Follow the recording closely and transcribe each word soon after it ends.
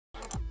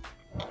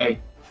Hey,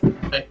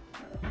 hey.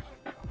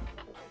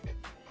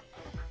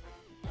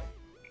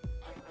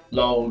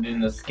 Load in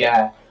the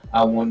sky.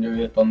 I wonder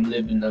if I'm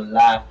living a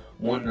lie.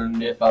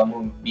 Wondering if I'm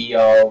gonna be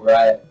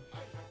alright.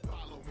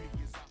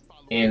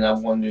 And I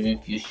wonder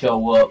if you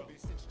show up.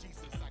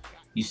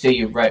 You say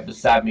you're right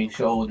beside me,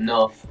 sure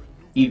enough.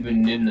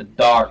 Even in the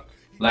dark,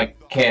 like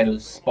a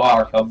candle's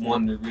spark. I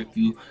wonder if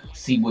you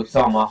see what's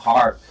on my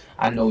heart.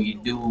 I know you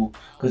do,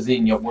 cause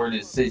in your word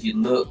it says you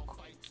look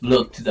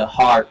to the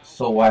heart.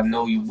 So I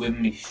know you with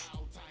me,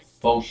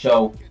 for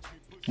show.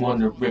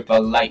 Wonder if a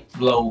light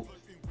blow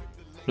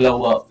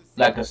up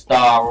like a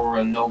star or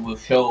a nova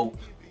show.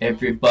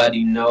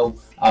 Everybody know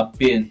I've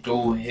been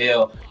through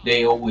hell.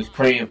 They always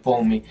praying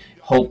for me,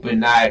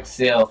 hoping I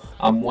excel.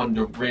 I'm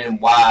wondering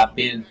why I've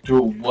been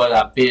through what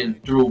I've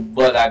been through,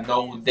 but I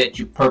know that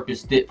you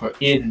purposed it for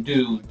end,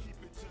 dude.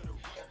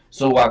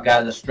 So I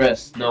gotta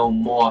stress no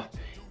more,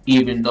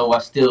 even though I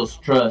still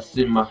trust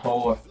in my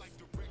heart,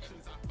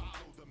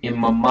 in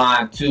my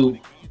mind too.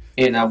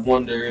 And I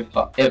wonder if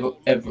I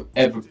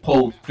ever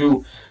pull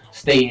through.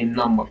 Staying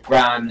on my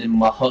grind and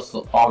my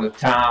hustle all the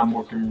time,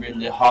 working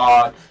really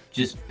hard,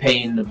 just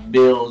paying the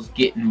bills,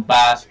 getting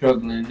by,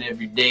 struggling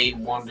every day.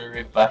 Wonder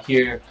if I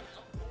hear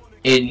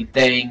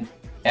anything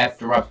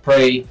after I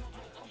pray.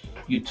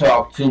 You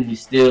talk to me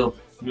still,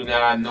 and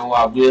I know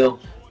I will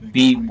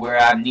be where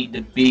I need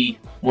to be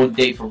one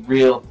day for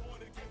real.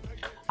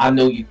 I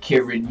know you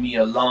carried me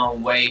a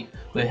long way,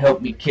 but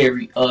help me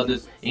carry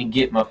others and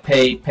get my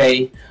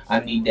pay. I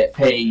need that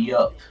pay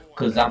up,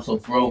 cause I'm so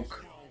broke.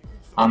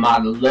 I'm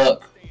out of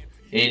luck.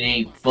 It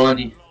ain't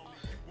funny.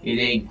 It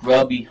ain't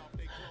grubby.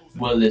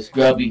 Well, it's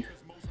grubby.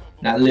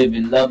 Not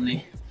living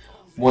lovely.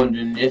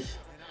 Wondering if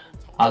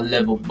I'll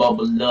ever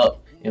bubble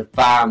up and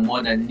find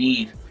what I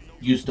need.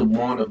 Used to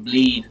wanna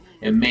bleed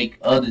and make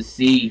others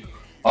see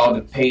all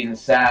the pain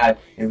inside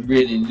and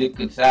really look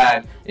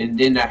inside. And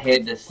then I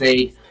had to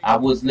say I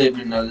was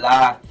living a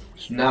lie.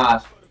 So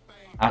now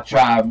I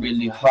tried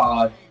really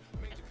hard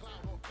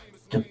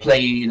to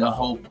play the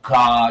hope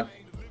card.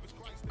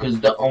 Cause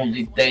the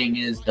only thing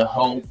is the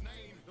hope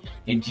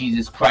in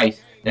Jesus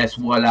Christ. That's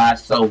what I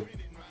sow.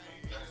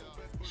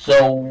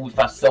 So if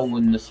I sow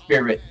in the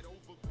spirit,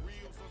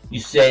 you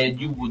said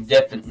you would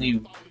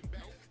definitely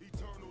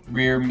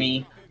rear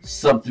me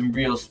something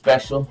real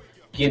special.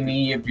 Give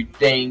me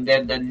everything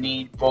that I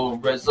need for a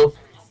result.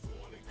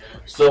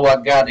 So I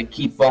gotta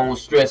keep on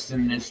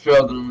stressing and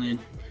struggling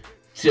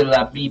till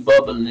I be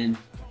bubbling.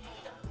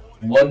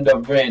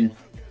 Wondering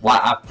why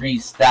I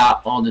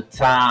freestyle all the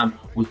time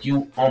with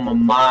you on my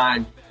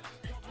mind.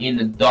 In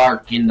the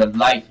dark, in the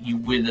light, you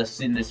with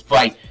us in this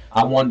fight.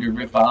 I wonder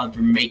if I'll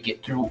ever make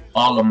it through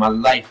all of my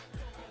life.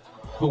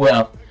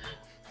 Well,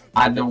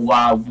 I know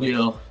I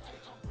will,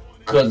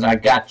 cause I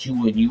got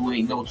you and you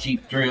ain't no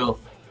cheap thrill.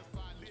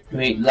 You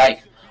ain't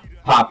like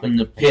popping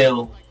the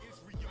pill,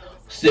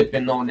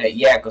 sipping on that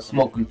yak or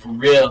smoking for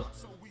real.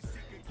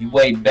 You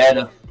way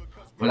better,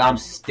 but I'm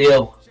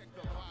still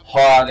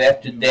hard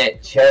after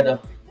that cheddar.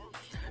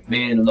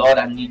 Man, Lord,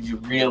 I need you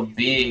real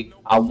big.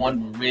 I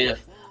wonder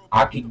if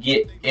I could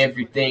get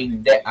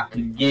everything that I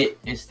could get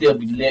and still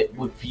be lit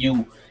with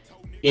you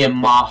in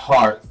my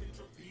heart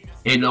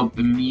and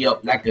open me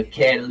up like a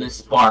catalyst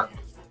spark.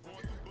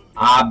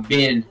 I've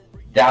been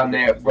down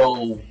that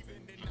road,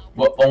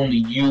 but only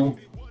you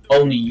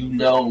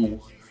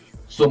know.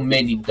 So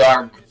many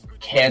dark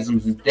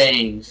chasms and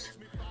things.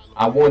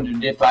 I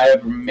wondered if I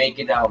ever make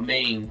it out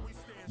Maine.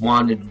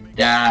 Wanted to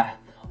die.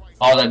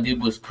 All I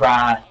did was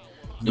cry.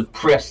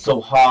 Depressed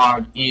so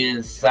hard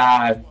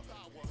inside.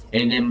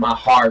 And in my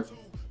heart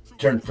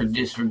turned for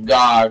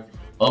disregard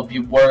of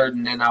your word,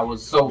 and then I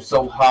was so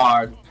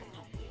hard.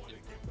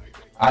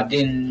 I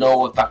didn't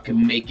know if I could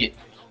make it,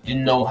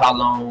 didn't know how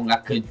long I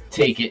could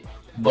take it,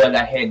 but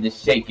I had to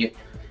shake it.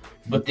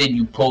 But then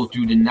you pulled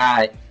through the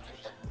night.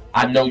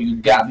 I know you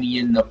got me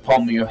in the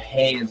palm of your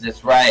hands,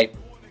 that's right.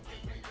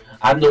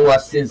 I know I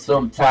sin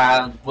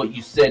sometimes, but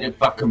you said if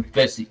I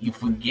confess it, you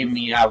forgive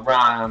me, I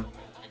rhyme.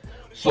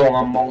 So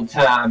I'm on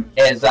time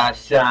as I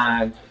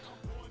shine.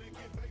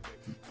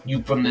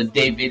 You from the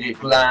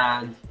Davidic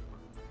line.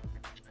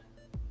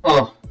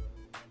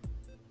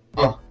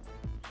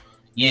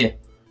 Yeah.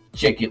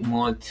 Check it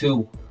 1,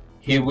 2.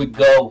 Here we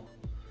go.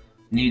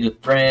 Need a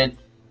friend.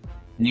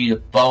 Need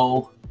a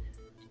foe.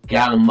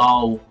 Got 'em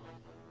all.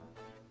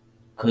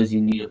 Cause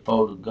you need a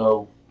foe to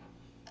go.